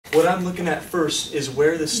what I'm looking at first is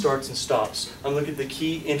where this starts and stops. I'm looking at the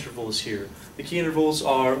key intervals here. The key intervals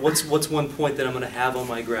are, what's one point that I'm going to have on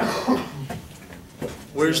my graph?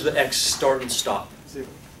 Where's the x start and stop? 0.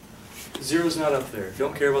 0's not up there.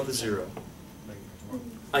 Don't care about the 0.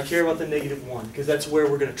 I care about the -1, because that's where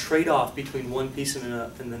we're going to trade off between one piece and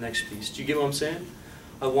the next piece. Do you get what I'm saying?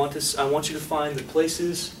 I want you to find the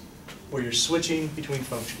places where you're switching between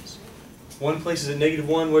functions. One place is at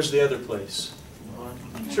 -1, where's the other place?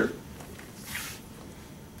 1. Sure.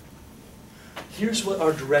 Here's what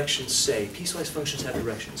our directions say. Piecewise functions have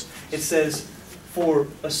directions. It says, for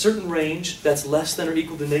a certain range that's less than or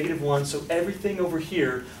equal to -1, so everything over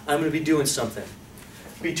here, I'm going to be doing something.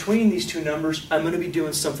 Between these two numbers, I'm going to be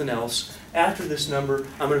doing something else. After this number,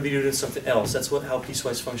 I'm going to be doing something else. That's how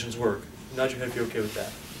piecewise functions work. Nod your head if you're okay with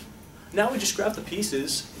that. Now we just graph the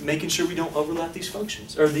pieces, making sure we don't overlap these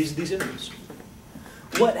functions, or these intervals.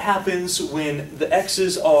 What happens when the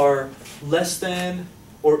x's are less than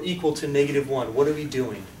or equal to -1? What are we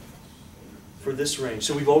doing for this range?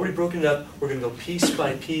 So we've already broken it up. We're going to go piece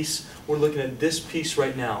by piece. We're looking at this piece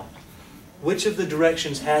right now. Which of the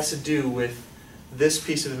directions has to do with this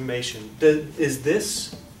piece of information? Is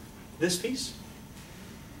this piece?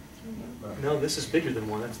 No, this is bigger than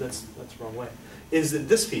 1. That's the wrong way. Is it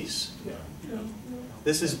this piece?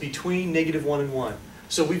 This is between -1 and 1.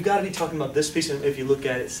 So we've got to be talking about this piece, and if you look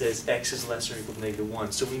at it, it says x is less or equal to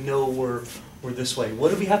 -1. So we know we're this way.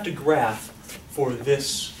 What do we have to graph for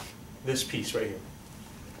this piece right here?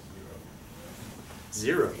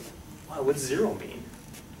 0. Wow, what's 0 mean?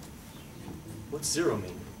 What's 0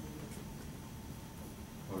 mean?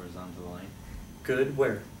 Horizontal line. Good.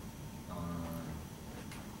 Where?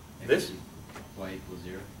 This? Y equals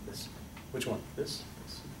 0. This. Which one? This?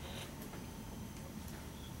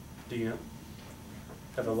 Do you know?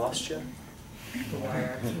 Have I lost you?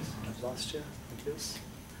 I've lost you? Like this?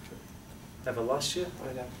 Have I lost you? It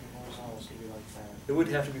would have to be horizontal, so it'd be like that. It would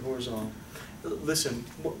have to be horizontal. Listen,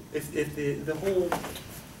 if the whole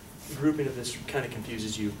grouping of this kind of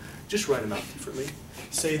confuses you, just write them out differently.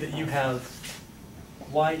 Say that you have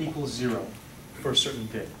y equals 0 for a certain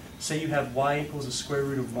bit. Say you have y equals the square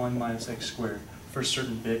root of 1 minus x squared for a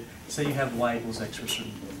certain bit. Say you have y equals x for a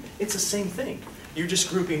certain bit. It's the same thing. You're just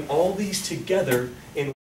grouping all these together in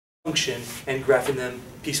one function and graphing them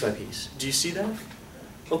piece by piece. Do you see that?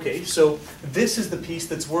 Okay, so this is the piece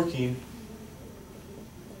that's working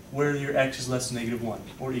where your x is less than -1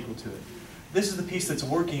 or equal to it. This is the piece that's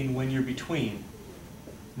working when you're between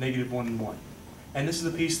 -1 and 1. And this is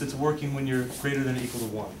the piece that's working when you're greater than or equal to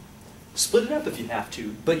 1. Split it up if you have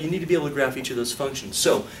to, but you need to be able to graph each of those functions.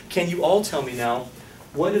 So, can you all tell me now,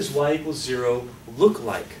 what does y equals 0 look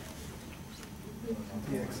like?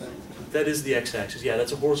 The x-axis. That is the x-axis. Yeah,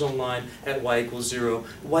 that's a horizontal line at y equals 0.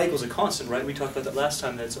 Y equals a constant, right? We talked about that last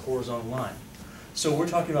time, that it's a horizontal line. So we're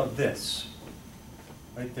talking about this,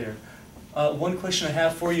 right there. One question I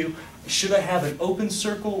have for you, should I have an open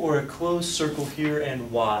circle or a closed circle here,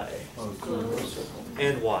 and why? Closed circle.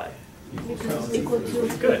 And why? Equal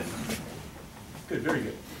to. Good. Good, very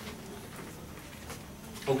good.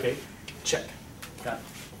 Okay, check. Got it.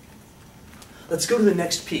 Let's go to the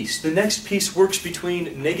next piece. The next piece works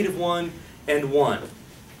between -1 and 1.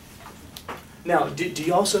 Now, do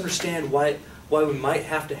you also understand why we might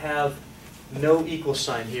have to have no equal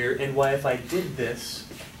sign here, and why if I did this,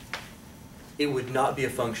 it would not be a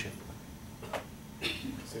function?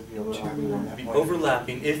 So it'd be overlapping on that Be point.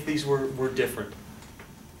 overlapping if these were different.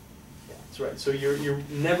 Yeah, that's right. So you're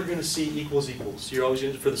never going to see equals equals. You're always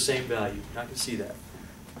going to for the same value. You're not going to see that.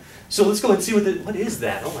 So let's go ahead and see what is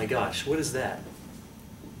that? Oh my gosh, what is that?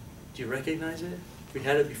 Do you recognize it? We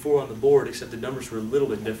had it before on the board, except the numbers were a little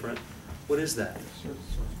bit different. What is that?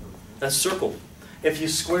 That's circle. If you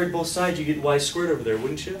squared both sides, you get y squared over there,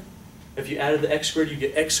 wouldn't you? If you added the x squared, you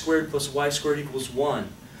get x squared plus y squared equals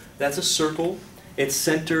 1. That's a circle. It's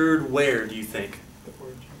centered where, do you think? The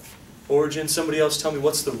origin. Origin. Somebody else tell me,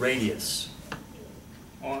 what's the radius?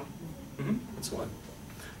 1. That's 1.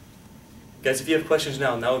 Guys, if you have questions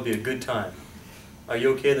now would be a good time. Are you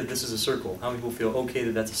okay that this is a circle? How many people feel okay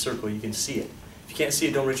that that's a circle? You can see it. If you can't see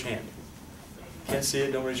it, don't raise your hand. If you can't see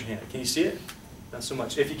it, don't raise your hand. Can you see it? Not so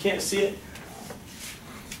much. If you can't see it,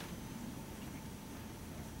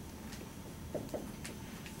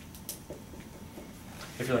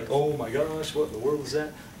 if you're like, oh my gosh, what in the world is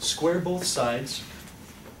that? Square both sides.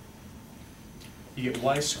 You get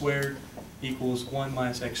y squared equals 1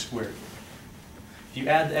 minus x squared. If you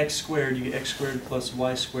add the x squared, you get x squared plus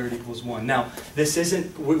y squared equals 1. Now, this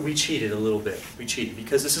isn't, we cheated a little bit. We cheated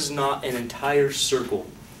because this is not an entire circle.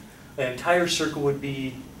 An entire circle would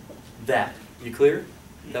be that. You clear?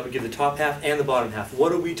 That would give the top half and the bottom half.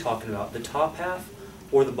 What are we talking about? The top half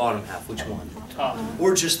or the bottom half? Which one? Top.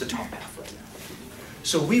 Or just the top half right now.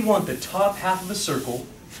 So we want the top half of a circle,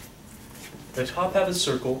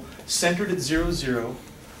 centered at 0, 0,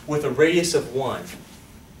 with a radius of 1.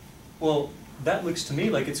 Well, that looks to me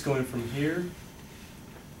like it's going from here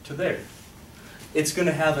to there. It's going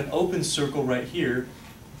to have an open circle right here,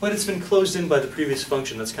 but it's been closed in by the previous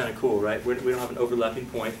function. That's kind of cool, right? We don't have an overlapping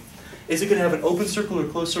point. Is it going to have an open circle or a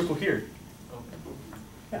closed circle here?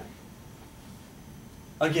 Yeah.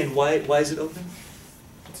 Again, why is it open?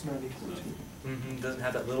 It's not equal to. Doesn't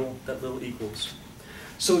have that little equals.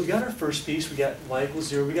 So we've got our first piece, we got y equals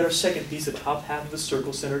 0. We got our second piece, the top half of a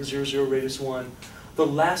circle centered 0, 0, radius 1. The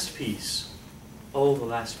last piece, oh, the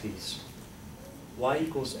last piece, y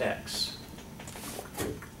equals x.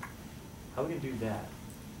 How are we going to do that?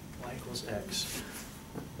 Y equals x.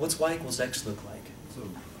 What's y equals x look like? So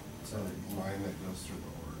it's a line that goes through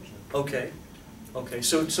the origin. Okay. Okay,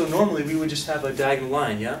 so normally we would just have a diagonal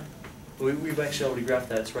line, yeah? We've actually already graphed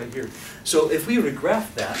that, it's right here. So if we were to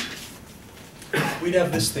graph that, we'd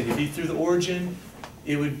have this thing. It'd be through the origin,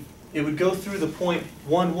 it would go through the point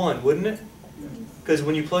 1, 1, wouldn't it? Because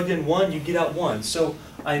when you plugged in 1, you get out 1. So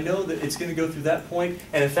I know that it's going to go through that point,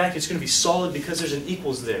 and in fact it's going to be solid because there's an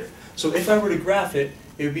equals there. So if I were to graph it,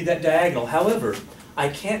 it would be that diagonal. However, I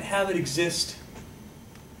can't have it exist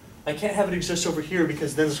over here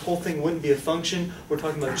because then this whole thing wouldn't be a function. We're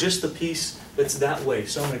talking about just the piece that's that way.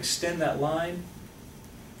 So I'm going to extend that line,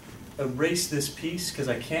 erase this piece because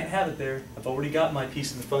I can't have it there. I've already got my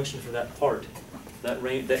piece in the function for that part, that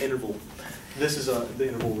range, that interval. This is the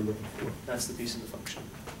interval we're looking for. That's the piece in the function.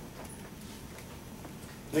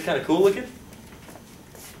 Isn't it kind of cool looking?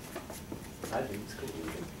 I think it's cool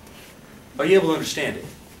looking. Are you able to understand it?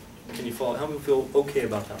 Can you follow? How many feel okay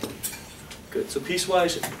about that one? Good. So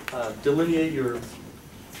piecewise, delineate your.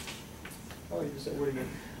 Oh, use that word again.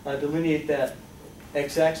 Delineate that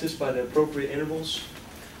x-axis by the appropriate intervals.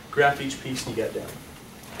 Graph each piece you get down.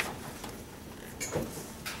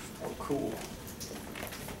 Oh, cool.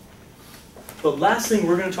 The last thing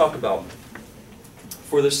we're going to talk about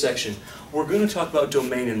for this section, we're going to talk about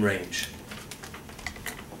domain and range.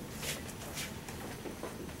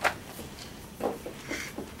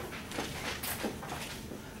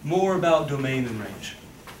 More about domain and range.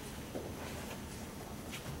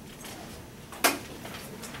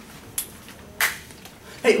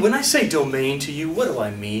 Hey, when I say domain to you, what do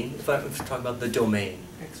I mean if I talk about the domain?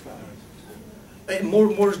 X values.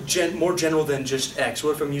 More general than just x.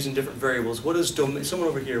 What if I'm using different variables? What does domain? Someone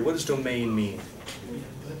over here. What does domain mean?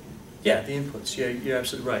 Yeah, the inputs. Yeah, you're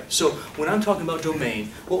absolutely right. So when I'm talking about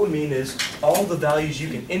domain, what we mean is all the values you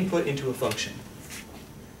can input into a function.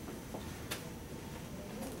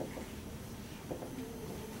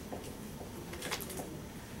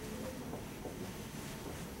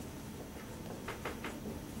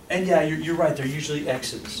 And yeah, you're right. They're usually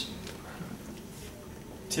x's.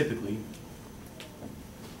 Typically.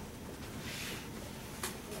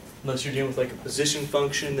 Unless you're dealing with like a position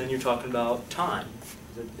function, then you're talking about time.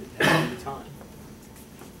 It has to be time.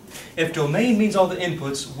 If domain means all the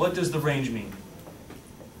inputs, what does the range mean?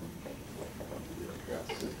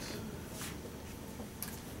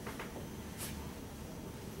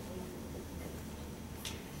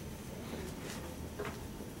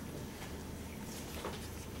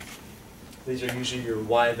 These are usually your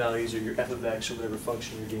y values or your f of x or whatever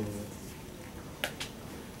function you're dealing with.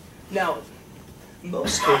 Now, in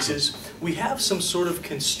most cases, we have some sort of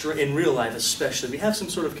constraint, in real life especially, we have some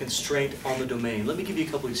sort of constraint on the domain. Let me give you a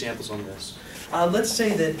couple examples on this. Let's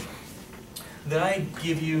say that I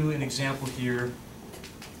give you an example here.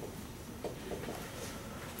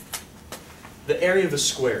 The area of a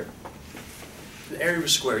square. The area of a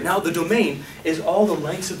square. Now the domain is all the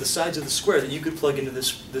lengths of the sides of the square that you could plug into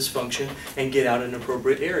this function and get out an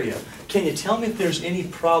appropriate area. Can you tell me if there's any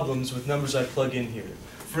problems with numbers I plug in here?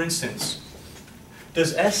 For instance,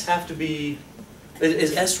 does S have to be,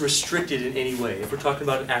 is S restricted in any way if we're talking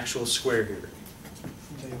about an actual square here?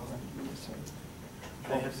 They all have to be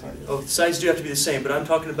the same. Oh, the sides do have to be the same, but I'm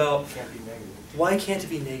talking about, Can't be negative. why can't it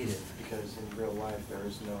be negative? Because in real life there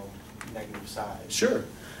is no negative side. Sure.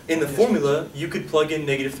 In the formula, you could plug in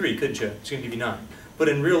 -3, couldn't you? It's going to give you 9. But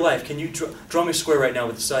in real life, can you draw me a square right now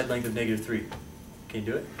with the side length of -3? Can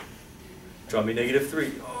you do it? Draw me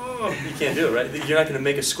 -3. Oh, you can't do it, right? You're not going to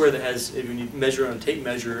make a square that has, when you measure on a tape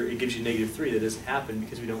measure, it gives you -3. That doesn't happen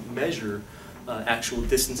because we don't measure actual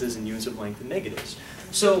distances in units of length and negatives.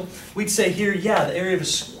 So we'd say here, yeah, the area of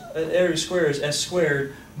a square is s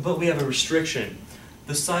squared, but we have a restriction.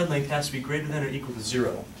 The side length has to be greater than or equal to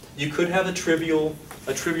 0. You could have a trivial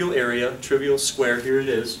area, trivial square. Here it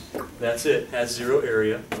is. That's it. Has 0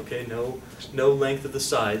 area. Okay, no length of the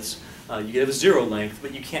sides. You could have a 0 length,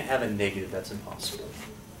 but you can't have a negative. That's impossible.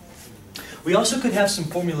 We also could have some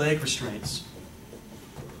formulaic restraints,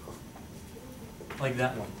 like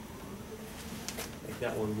that one. Like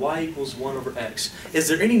that one. Y equals 1 over x. Is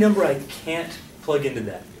there any number I can't plug into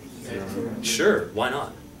that? Sure. Why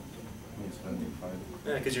not?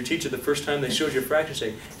 Yeah, because your teacher, the first time they showed you a fraction,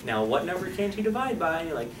 say, now what number can't you divide by? And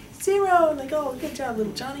you're like, 0. Like, oh, good job,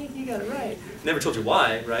 little Johnny. You got it right. Never told you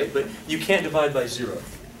why, right? But you can't divide by 0.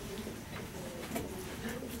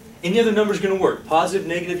 Any other number is going to work. Positive,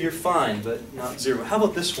 negative, you're fine, but not 0. How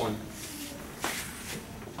about this one?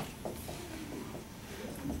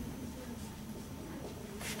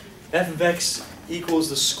 F of x equals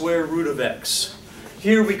the square root of x.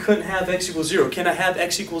 Here we couldn't have x equals 0. Can I have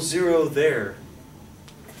x equals 0 there?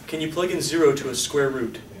 Can you plug in 0 to a square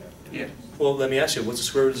root? Yeah. Well, let me ask you, what's the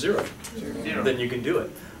square root of 0? 0. Then you can do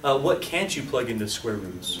it. What can't you plug into square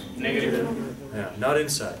roots? Negative. Yeah, not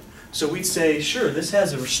inside. So we'd say, sure, this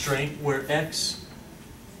has a restraint where x,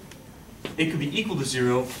 it could be equal to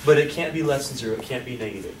 0, but it can't be less than 0. It can't be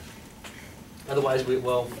negative. Otherwise,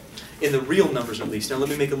 well, in the real numbers at least. Now let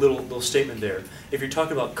me make a little statement there. If you're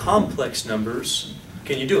talking about complex numbers,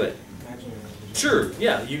 can you do it? Sure,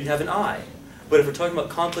 yeah, you'd have an I. But if we're talking about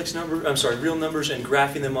complex real numbers and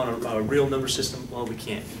graphing them on a real number system, well, we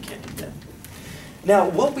can't. You can't do that. Now,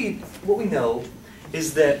 what we know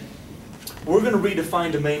is that we're going to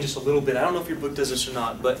redefine domain just a little bit. I don't know if your book does this or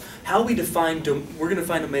not, but how we define we're going to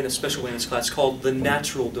define domain in a special way in this class called the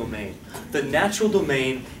natural domain. The natural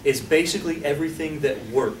domain is basically everything that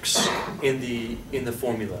works in the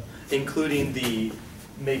formula, including the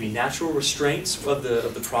maybe natural restraints of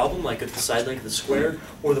the problem, like at the side length of the square,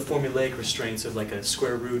 or the formulaic restraints of like a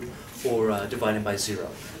square root or dividing by 0.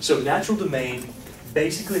 So natural domain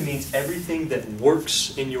basically means everything that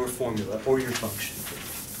works in your formula or your function.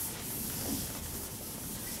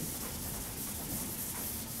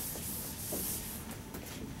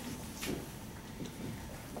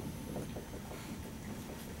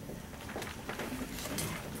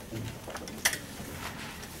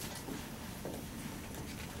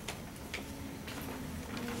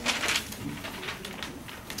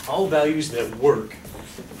 All values that work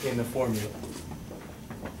in the formula.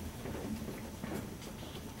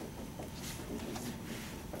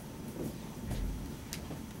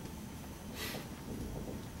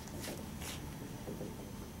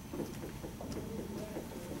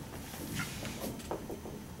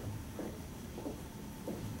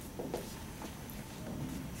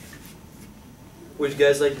 Would you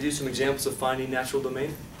guys like to do some examples of finding natural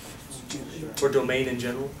domain? Or domain in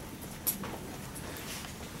general?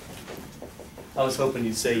 I was hoping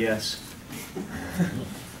you'd say yes.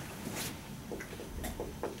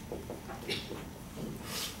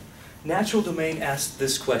 Natural domain asks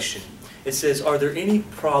this question. It says, are there any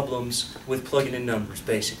problems with plugging in numbers,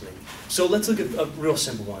 basically? So let's look at a real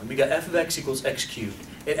simple one. We got f of x equals x cubed.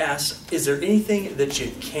 It asks, is there anything that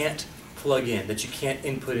you can't plug in, that you can't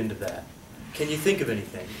input into that? Can you think of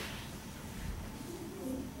anything?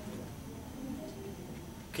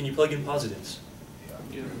 Can you plug in positives?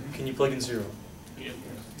 Yeah. Can you plug in 0? Yeah.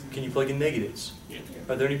 Can you plug in negatives? Yeah.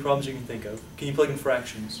 Are there any problems you can think of? Can you plug in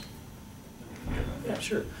fractions? Yeah,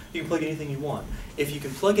 sure. You can plug in anything you want. If you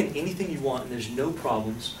can plug in anything you want and there's no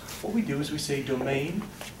problems, what we do is we say domain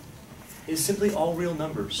is simply all real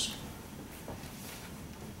numbers.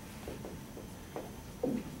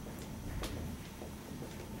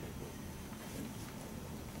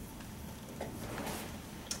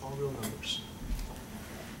 All real numbers.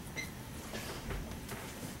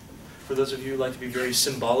 For those of you who like to be very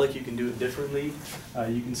symbolic, you can do it differently.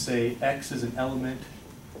 You can say x is an element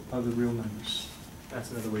of the real numbers.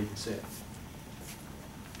 That's another way you can say it.